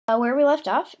Where we left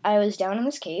off, I was down in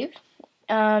this cave,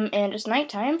 and it's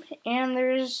nighttime, and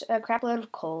there's a crap load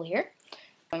of coal here,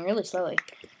 going really slowly.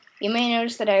 You may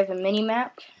notice that I have a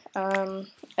mini-map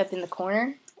up in the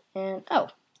corner, and oh,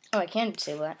 I can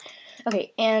disable that.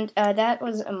 Okay, and that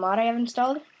was a mod I have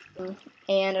installed,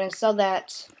 and I installed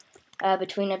that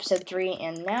between episode 3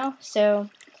 and now, so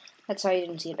that's why you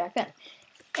didn't see it back then.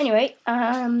 Anyway,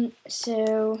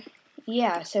 so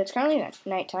it's currently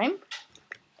nighttime.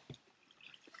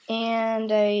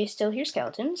 And I still hear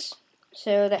skeletons,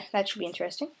 so that should be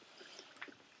interesting.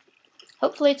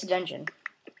 Hopefully it's a dungeon.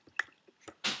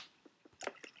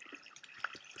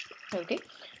 Okay.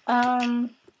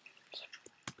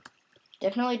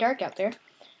 Definitely dark out there.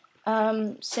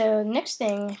 So next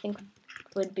thing I think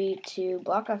would be to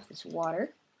block off this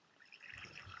water.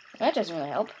 That doesn't really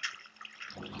help.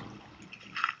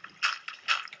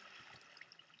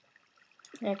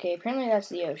 Okay, apparently that's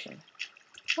the ocean.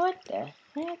 What the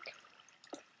heck?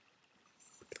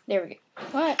 There we go.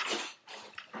 What?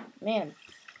 Man.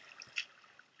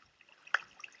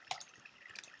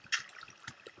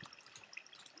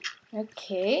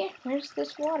 Okay, where's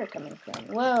this water coming from?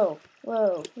 Whoa,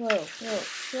 whoa, whoa, whoa,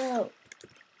 whoa.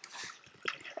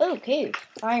 Oh, cave.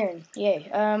 Iron. Yay.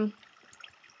 I'm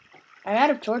out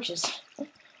of torches.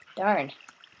 Darn.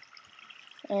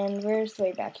 And where's the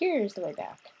way back? Here's the way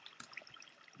back.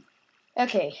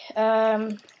 Okay,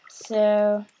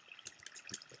 so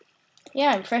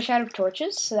yeah, I'm fresh out of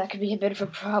torches, so that could be a bit of a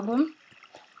problem.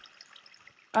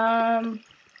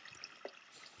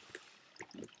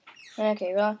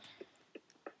 Okay, well,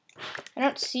 I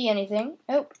don't see anything.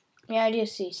 Oh, yeah, I do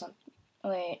see something.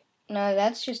 Wait, no,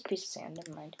 that's just a piece of sand,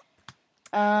 never mind.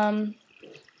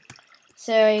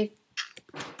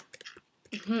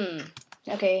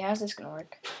 Okay, how's this gonna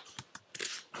work?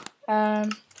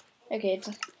 Okay,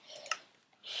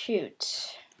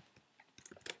 shoot.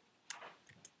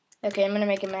 Okay, I'm gonna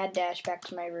make a mad dash back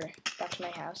to my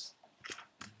house.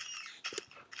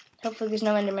 Hopefully there's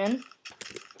no Enderman.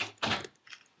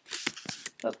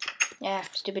 Oh, yeah,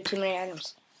 stupid, too many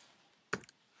items.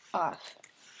 Off.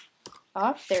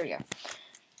 There we go.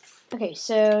 Okay,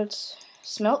 so let's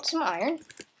smelt some iron.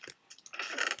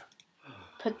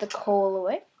 Put the coal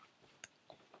away.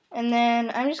 And then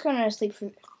I'm just gonna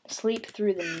sleep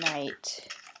through the night.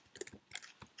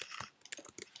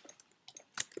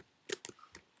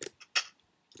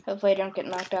 Hopefully I don't get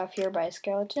knocked off here by a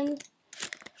skeleton.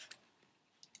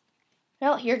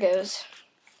 Well, here goes.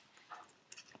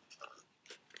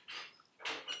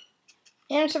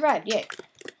 And I survived, yay.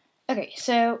 Okay,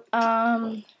 so,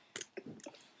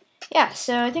 yeah,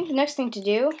 so I think the next thing to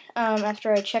do,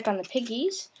 after I check on the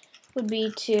piggies, would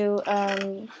be to,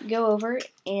 go over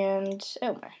and,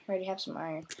 oh, I already have some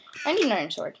iron. I need an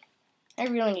iron sword. I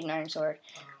really need an iron sword.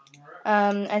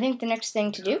 I think the next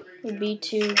thing to do would be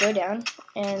to go down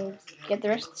and get the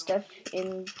rest of the stuff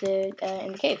in the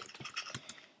cave.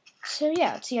 So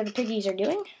yeah, let's see how the piggies are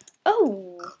doing.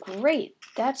 Oh, great.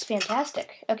 That's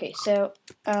fantastic. Okay, so,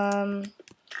 I'm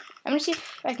gonna see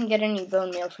if I can get any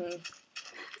bone meal from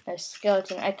a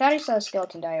skeleton. I thought I saw a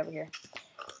skeleton die over here.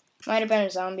 Might have been a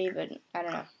zombie, but I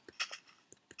don't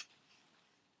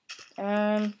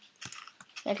know.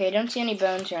 Okay, don't see any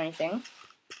bones or anything.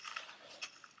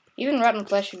 Even rotten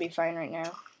flesh would be fine right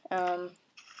now.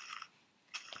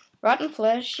 Rotten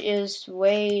flesh is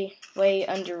way, way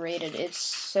underrated. It's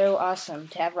so awesome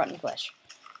to have rotten flesh.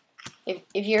 If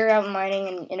you're out mining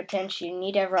and in a pinch, you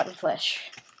need to have rotten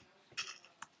flesh.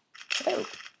 Oh.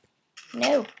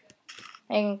 No.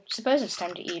 I suppose it's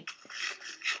time to eat.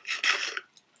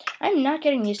 I'm not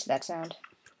getting used to that sound.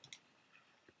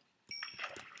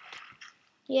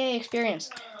 Yay, experience.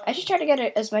 I should try to get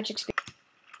as much experience.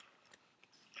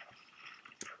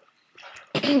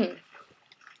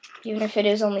 Even if it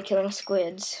is only killing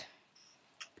squids.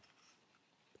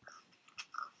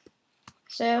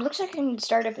 So, it looks like I can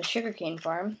start up a sugarcane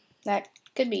farm. That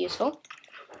could be useful.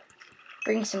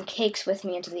 Bring some cakes with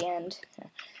me into the end.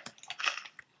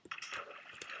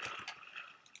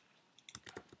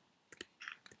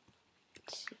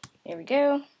 There we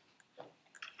go.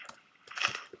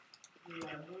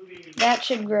 That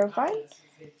should grow fine.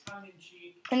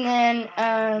 And then,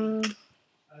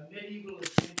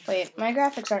 wait, my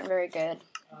graphics aren't very good.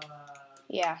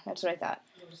 Yeah, that's what I thought.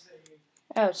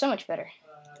 Oh, so much better.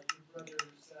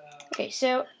 Okay,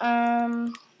 so,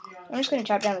 I'm just gonna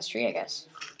chop down this tree, I guess.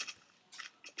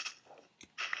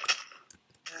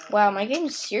 Wow, my game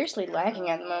is seriously lagging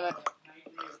at the moment.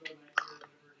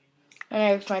 And I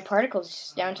have my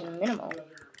particles down to minimal.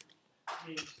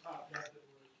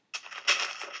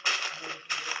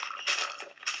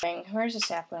 Where's a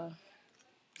sapling?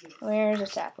 Where's a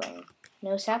sapling?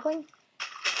 No sapling?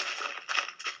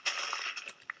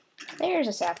 There's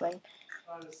a sapling.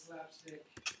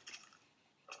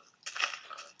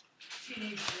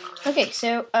 Okay,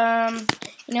 so,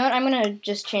 you know what? I'm gonna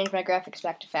just change my graphics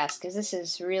back to fast, because this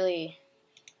is really,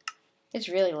 it's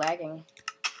really lagging.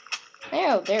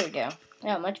 Oh, there we go.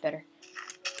 Oh, much better.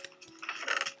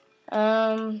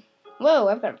 Whoa,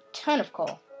 I've got a ton of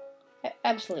coal.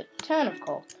 Absolute ton of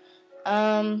coal.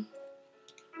 Let's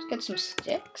get some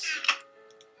sticks.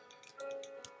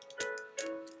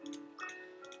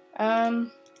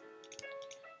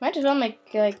 Might as well make,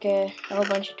 like, a whole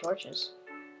bunch of torches.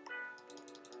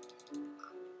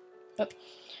 Oh,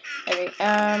 okay,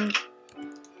 I'll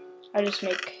just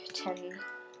make 10,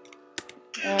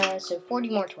 so 40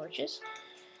 more torches.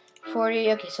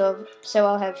 40, okay, so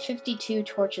I'll have 52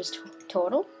 torches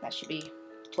total. That should be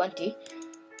plenty.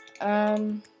 Yeah,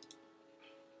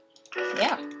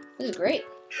 this is great.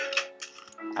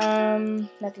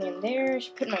 Nothing in there.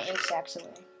 Should put my ink sacks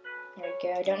away. There we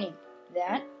go. I don't need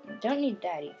that. I don't need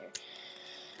that either.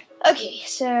 Okay,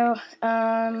 so,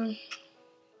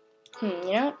 you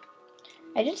know what?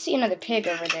 I did see another pig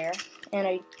over there, and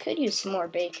I could use some more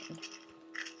bacon.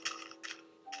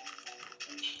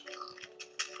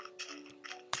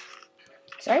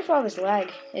 Sorry for all this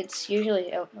lag. It's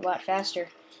usually a lot faster.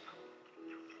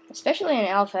 Especially in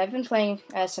alpha. I've been playing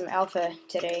some alpha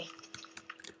today.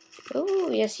 Ooh,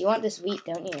 yes, you want this wheat,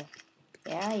 don't you?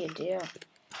 Yeah, you do.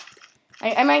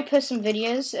 I might post some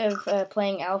videos of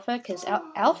playing alpha, because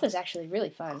alpha is actually really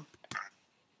fun.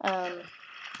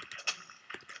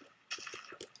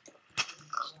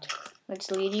 Let's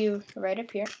lead you right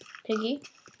up here. Piggy,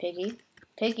 piggy,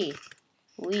 piggy.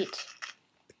 Wheat.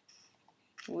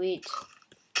 Wheat.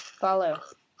 Follow.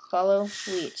 Follow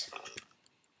wheat.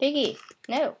 Piggy,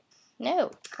 no.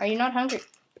 No. Are you not hungry?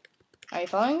 Are you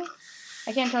following me?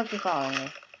 I can't tell if you're following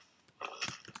me.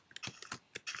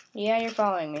 Yeah, you're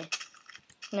following me.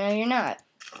 No, you're not.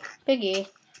 Piggy.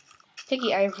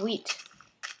 Piggy, I have wheat.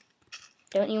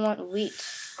 Don't you want wheat?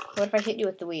 What if I hit you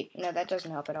with the wheat? No, that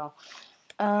doesn't help at all.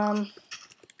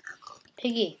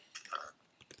 Piggy.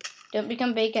 Don't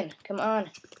become bacon. Come on.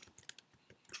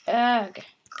 Ugh.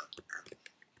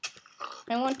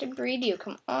 I want to breed you.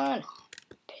 Come on.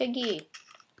 Piggy.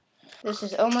 This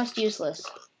is almost useless.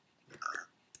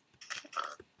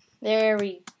 There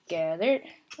we go. There.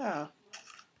 Oh.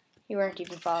 You weren't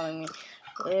even following me.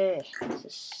 Ugh. This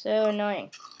is so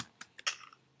annoying.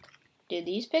 Do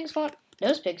these pigs want?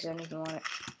 Those pigs don't even want it.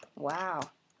 Wow.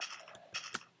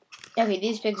 Okay,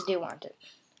 these pigs do want it.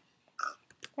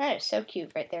 That is so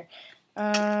cute right there.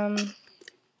 Yeah,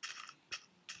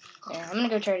 I'm gonna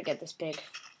go try to get this pig.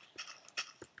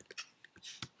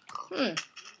 Ooh,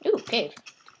 cave.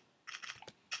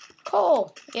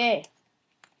 Coal! Yay.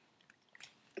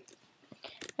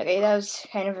 Okay, that was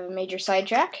kind of a major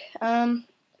sidetrack.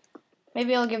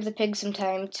 Maybe I'll give the pig some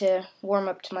time to warm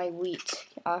up to my wheat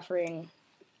offering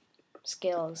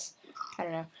skills. I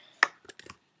don't know.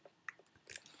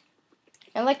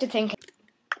 I like to think.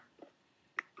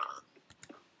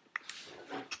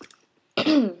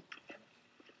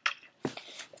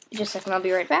 Just a second, I'll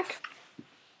be right back.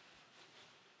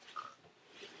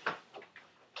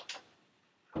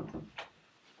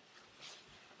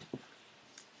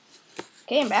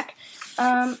 Okay, I'm back.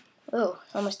 Oh,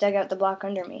 almost dug out the block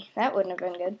under me. That wouldn't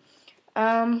have been good.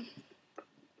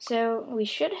 So we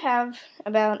should have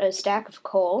about a stack of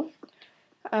coal.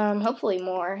 Hopefully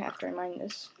more after I mine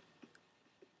this.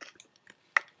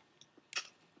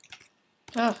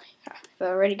 Oh, I've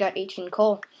already got 18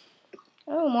 coal.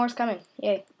 Oh, more's coming.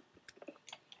 Yay.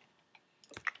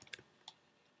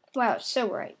 Wow, it's so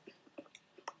bright.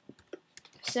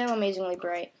 So amazingly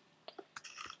bright.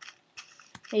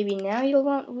 Maybe now you'll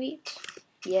want wheat?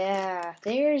 Yeah,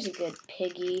 there's a good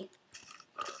piggy.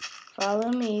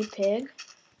 Follow me, pig.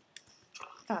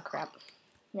 Oh, crap.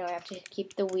 No, I have to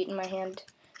keep the wheat in my hand.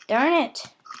 Darn it!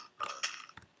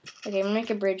 Okay, I'm gonna make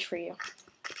a bridge for you.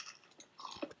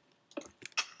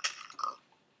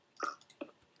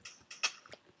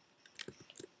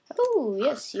 Oh,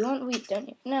 yes, you want wheat, don't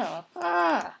you? No.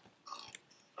 Ah!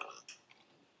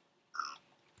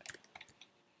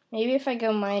 Maybe if I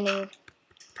go mining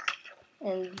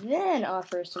and then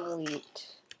offer some wheat.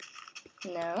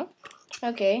 No.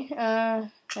 Okay,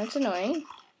 that's annoying.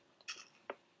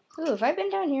 Ooh, have I been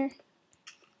down here?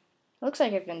 Looks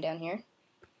like I've been down here.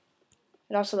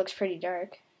 It also looks pretty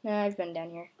dark. No, I've been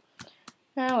down here.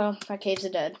 Oh well, my cave's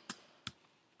dead.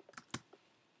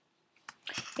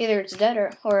 Either it's dead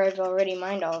or I've already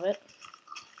mined all of it.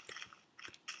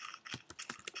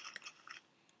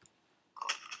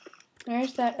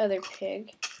 There's that other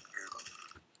pig.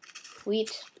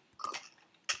 Wheat.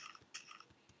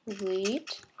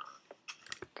 Sweet.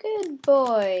 Good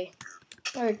boy.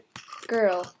 Or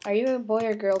girl. Are you a boy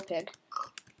or girl pig?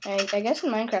 I guess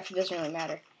in Minecraft it doesn't really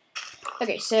matter.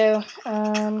 Okay, so,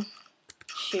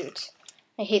 shoot.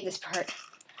 I hate this part.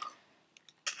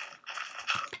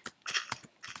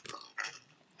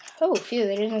 Oh, phew,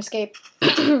 they didn't escape.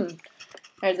 Or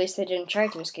at least they didn't try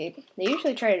to escape. They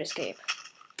usually try to escape.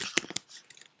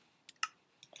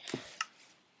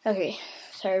 Okay,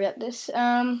 sorry about this.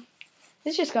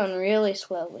 This is just going really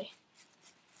slowly.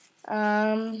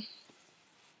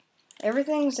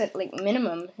 Everything's at, like,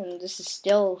 minimum, and this is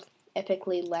still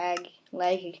epically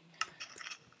laggy.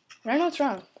 I don't know what's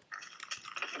wrong.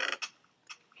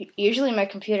 Usually my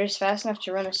computer's fast enough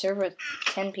to run a server with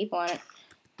 10 people on it.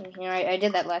 And, you know, I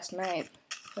did that last night.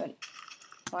 But,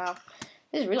 wow.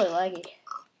 This is really laggy.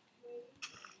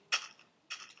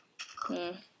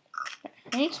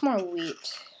 I need some more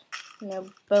wheat. No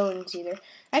bones either.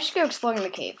 I should go exploring the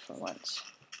cave for once.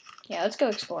 Yeah, let's go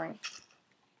exploring.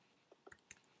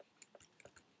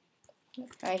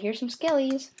 I hear some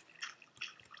skellies.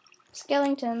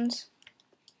 Skeletons.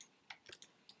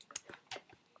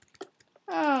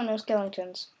 Oh, no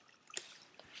skeletons.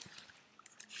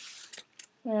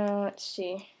 Now, let's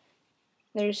see.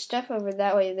 There's stuff over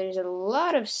that way. There's a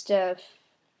lot of stuff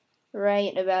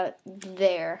right about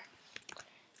there.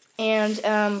 And,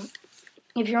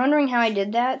 if you're wondering how I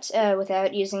did that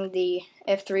without using the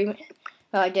F3,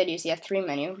 well, I did use the F3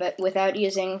 menu, but without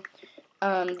using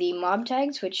the mob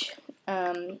tags, which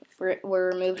were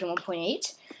removed in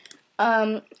 1.8,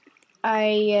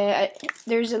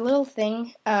 there's a little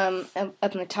thing up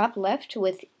in the top left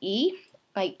with E,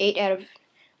 like 8 out of,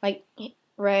 like,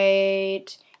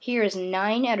 right here is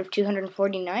 9 out of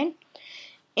 249,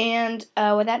 and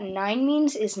what that 9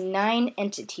 means is 9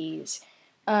 entities.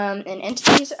 And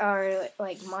entities are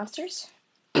like monsters.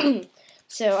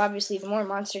 So obviously, the more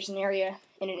monsters in an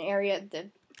area, the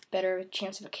better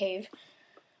chance of a cave.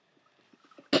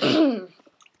 Yeah,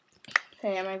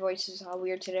 my voice is all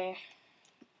weird today.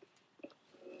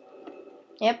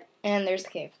 Yep, and there's the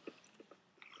cave.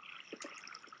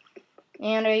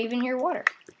 And I even hear water.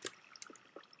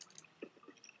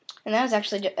 And that was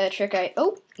actually a trick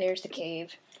oh, there's the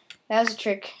cave. That was a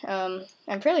trick I'm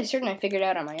fairly certain I figured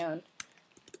out on my own.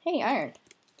 Hey, iron.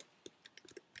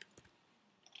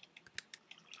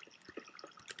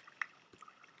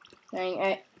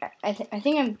 I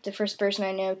think I'm the first person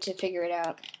I know to figure it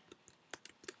out.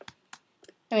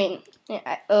 I mean,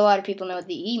 a lot of people know what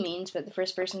the E means, but the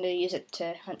first person to use it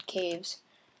to hunt caves.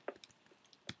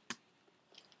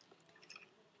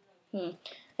 Okay,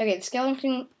 the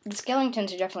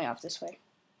skeletons are definitely off this way.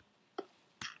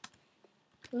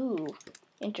 Ooh,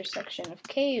 intersection of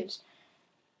caves.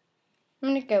 I'm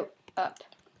gonna go up.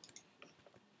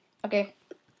 Okay.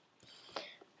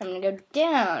 I'm gonna go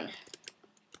down.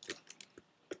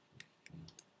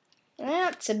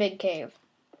 That's a big cave.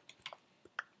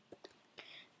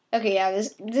 Okay, yeah,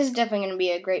 this is definitely gonna be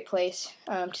a great place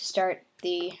to start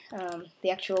the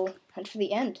actual hunt for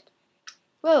the end.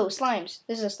 Whoa, slimes!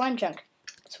 This is a slime chunk.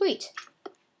 Sweet.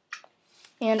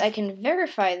 And I can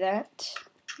verify that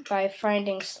by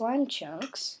finding slime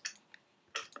chunks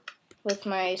with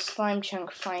my slime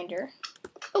chunk finder.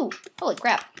 Oh, holy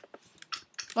crap.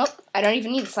 Well, I don't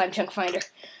even need the slime chunk finder.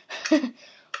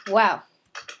 Wow.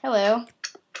 Hello.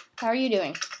 How are you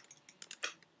doing?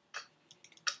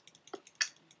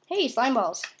 Hey, slime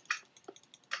balls.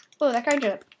 Oh, that guy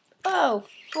jumped. Oh,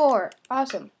 4.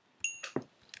 Awesome.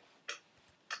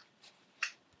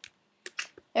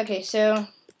 Okay, so,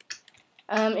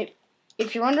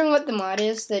 if you're wondering what the mod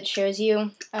is that shows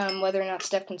you whether or not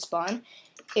stuff can spawn,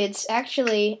 it's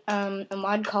actually a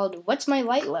mod called What's My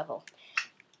Light Level?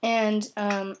 And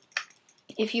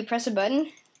if you press a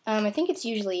button, I think it's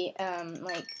usually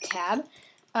like tab,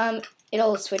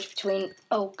 it'll switch between,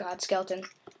 oh god, skeleton.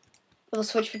 It'll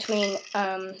switch between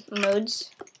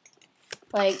modes,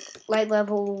 like light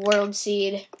level, world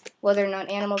seed, whether or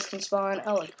not animals can spawn.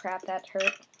 Holy crap, that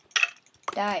hurt.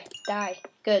 Die, die.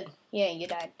 Good. Yeah, you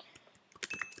died.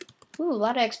 Ooh, a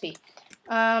lot of XP.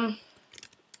 Yeah,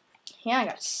 I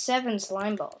got 7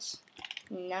 slime balls.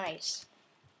 Nice.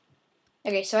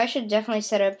 Okay, so I should definitely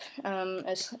set up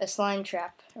a slime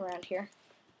trap around here.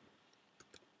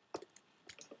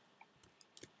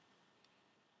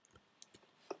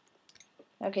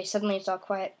 Okay, suddenly it's all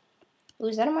quiet. Ooh,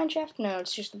 is that a mine shaft? No,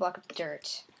 it's just a block of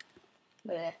dirt.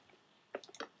 Blech.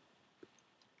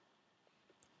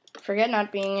 Forget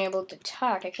not being able to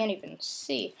talk. I can't even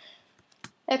see.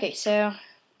 Okay, so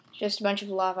just a bunch of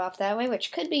lava off that way,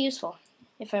 which could be useful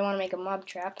if I want to make a mob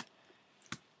trap.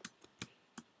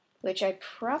 Which I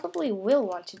probably will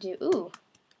want to do. Ooh.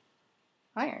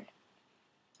 iron.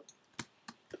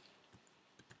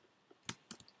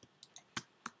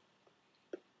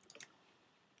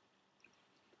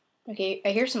 Okay, I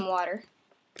hear some water.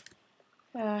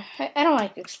 I don't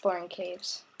like exploring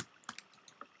caves.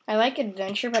 I like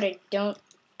adventure, but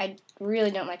I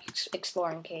really don't like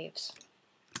exploring caves.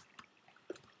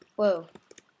 Whoa,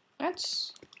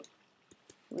 that's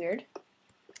weird.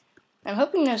 I'm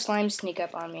hoping no slimes sneak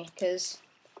up on me, because,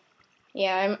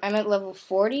 yeah, I'm at level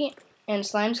 40, and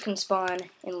slimes can spawn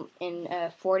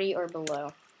in 40 or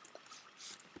below.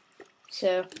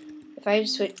 So, if I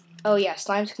switch, oh yeah,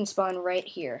 slimes can spawn right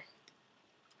here.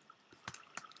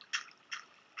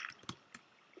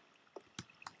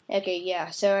 Okay,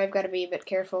 yeah, so I've got to be a bit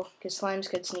careful, because slimes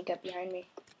could sneak up behind me.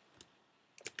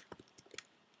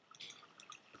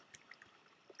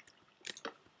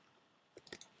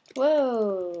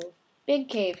 Whoa, big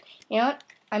cave. You know what?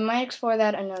 I might explore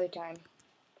that another time.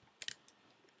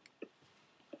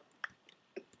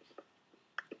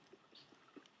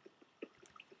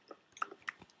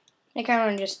 I kind of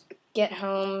want to just get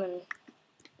home and,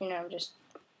 you know, just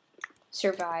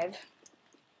survive.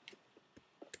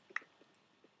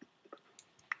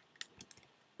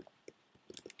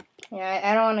 Yeah,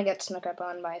 I don't want to get snuck up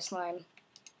on by a slime.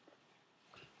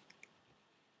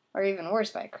 Or even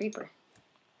worse, by a creeper.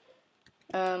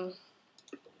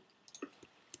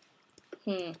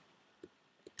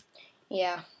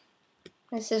 Yeah.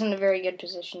 This isn't a very good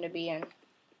position to be in.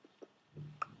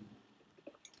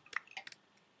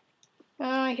 Oh,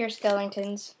 I hear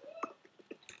skeletons.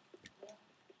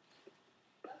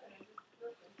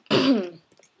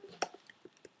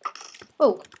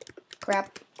 Oh,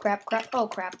 crap, crap, crap, oh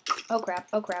crap, oh crap,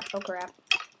 oh crap, oh crap.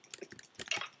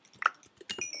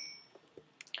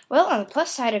 Well, on the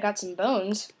plus side, I got some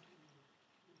bones.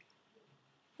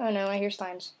 Oh no, I hear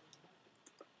slimes.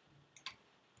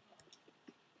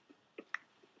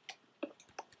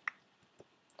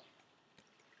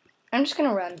 I'm just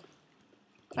gonna run.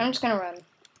 I'm just gonna run.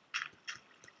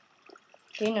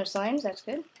 Okay, no slimes, that's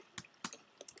good.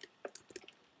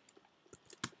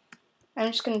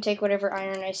 I'm just gonna take whatever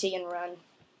iron I see and run.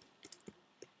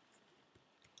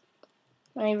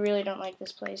 I really don't like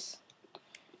this place.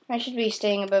 I should be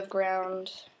staying above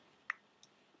ground.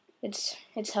 It's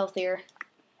healthier.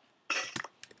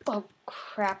 Oh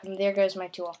crap, and there goes my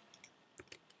tool.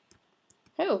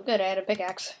 Oh, good, I had a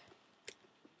pickaxe.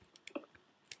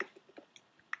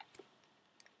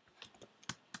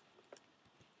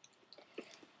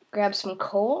 Grab some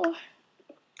coal.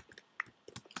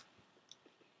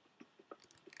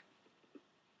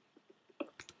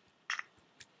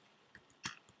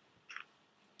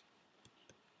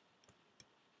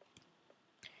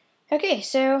 Okay,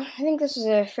 so I think this is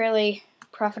a fairly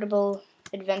profitable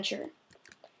adventure.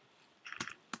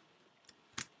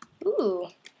 Ooh,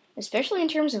 especially in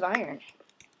terms of iron.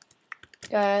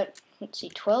 Got, let's see,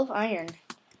 12 iron.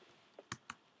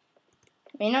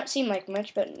 May not seem like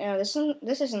much, but no, this isn't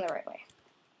the right way.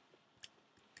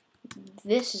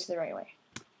 This is the right way.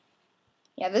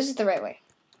 Yeah, this is the right way.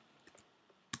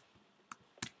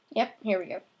 Yep, here we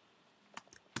go.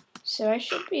 So I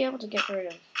should be able to get rid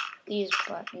of these,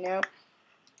 but no.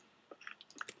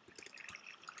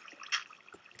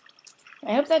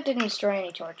 I hope that didn't destroy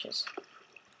any torches.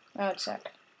 That would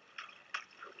suck.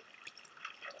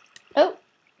 Oh!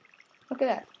 Look at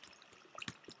that.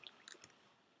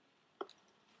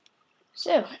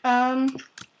 So, yeah,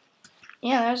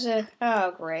 that was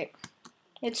oh, great.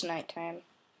 It's nighttime.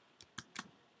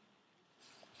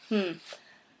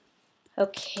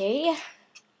 Okay.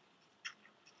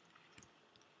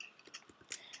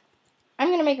 I'm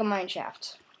gonna make a mine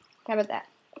shaft. How about that?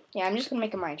 Yeah, I'm just gonna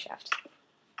make a mine shaft.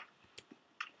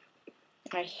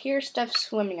 I hear stuff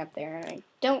swimming up there, and I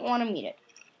don't want to meet it.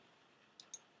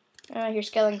 Oh, I hear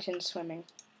skeletons swimming.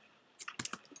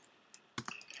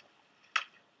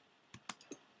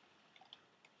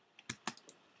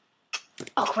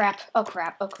 Oh crap, oh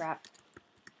crap, oh crap.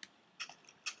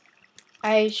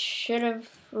 I should have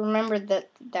remembered that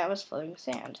that was floating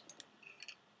sand.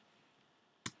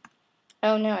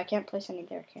 Oh no, I can't place any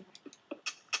there, can I?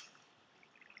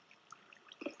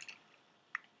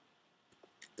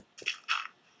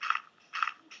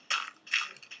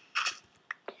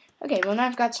 Okay, well now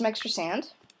I've got some extra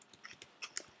sand.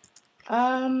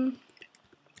 I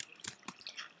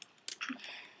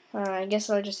guess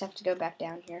I'll just have to go back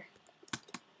down here.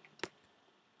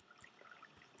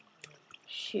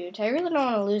 Shoot, I really don't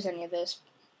want to lose any of this.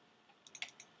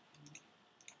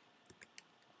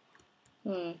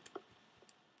 Can't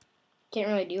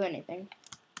really do anything.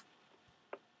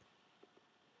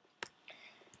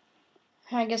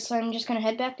 I guess I'm just gonna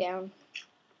head back down.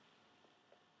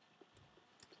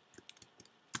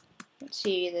 Let's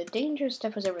see, the dangerous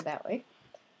stuff was over that way.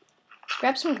 Let's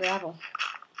grab some gravel.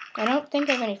 I don't think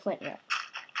I have any flint yet.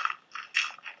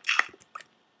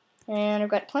 And I've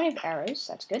got plenty of arrows,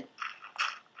 that's good.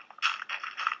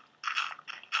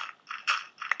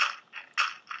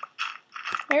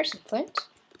 There's some flint.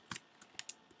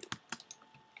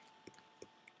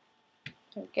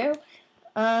 There we go.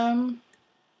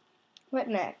 What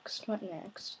next? What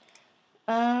next?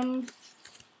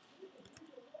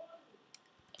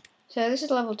 So this is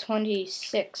level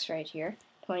 26 right here.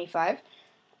 25.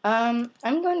 I'm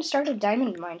going to start a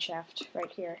diamond mine shaft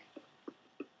right here.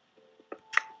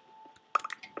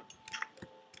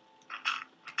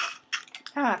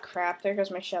 Ah, crap. There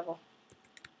goes my shovel.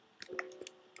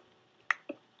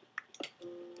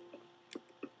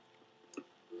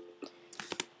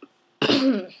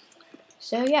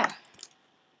 So, yeah.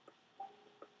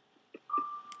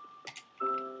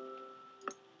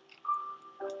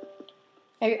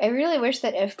 I really wish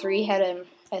that F3 had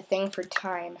a thing for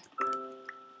time.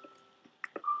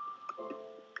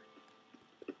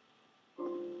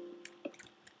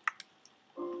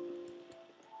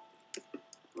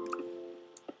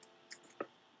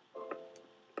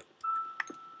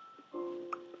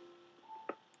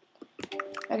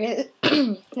 Okay,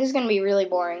 this is gonna be really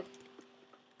boring.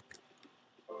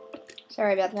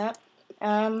 Sorry about that.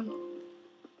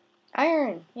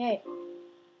 Iron, yay.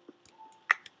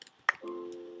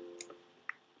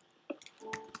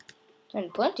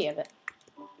 And plenty of it.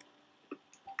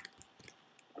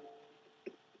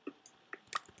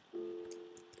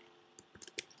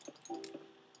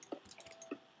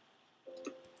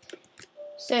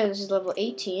 So this is level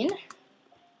 18.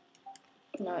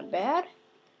 Not bad.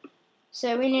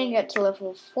 So we need to get to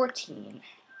level 14.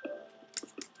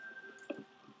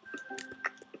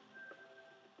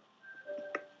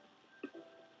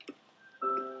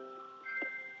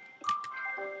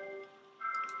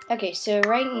 Okay, so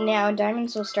right now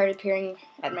diamonds will start appearing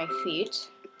at my feet.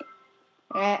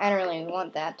 I don't really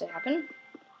want that to happen.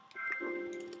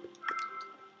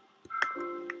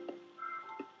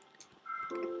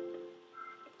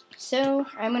 So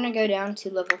I'm going to go down to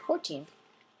level 14.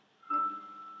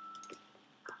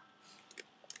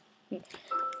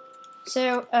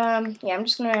 So, yeah, I'm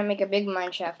just going to make a big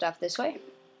mine shaft off this way.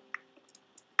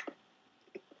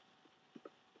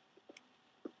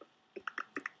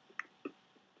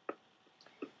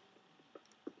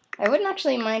 I wouldn't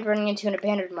actually mind running into an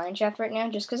abandoned mine shaft right now,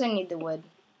 just because I need the wood.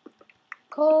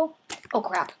 Coal. Oh,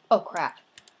 crap. Oh, crap.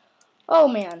 Oh,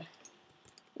 man.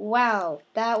 Wow,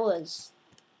 that was...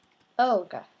 Oh,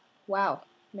 God. Wow,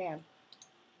 man.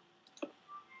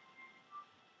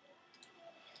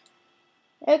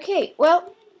 Okay,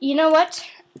 well, you know what?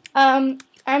 I'm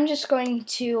just going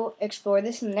to explore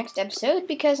this in the next episode,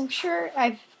 because I'm sure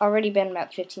I've already been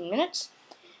about 15 minutes.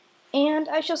 And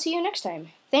I shall see you next time.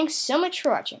 Thanks so much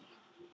for watching.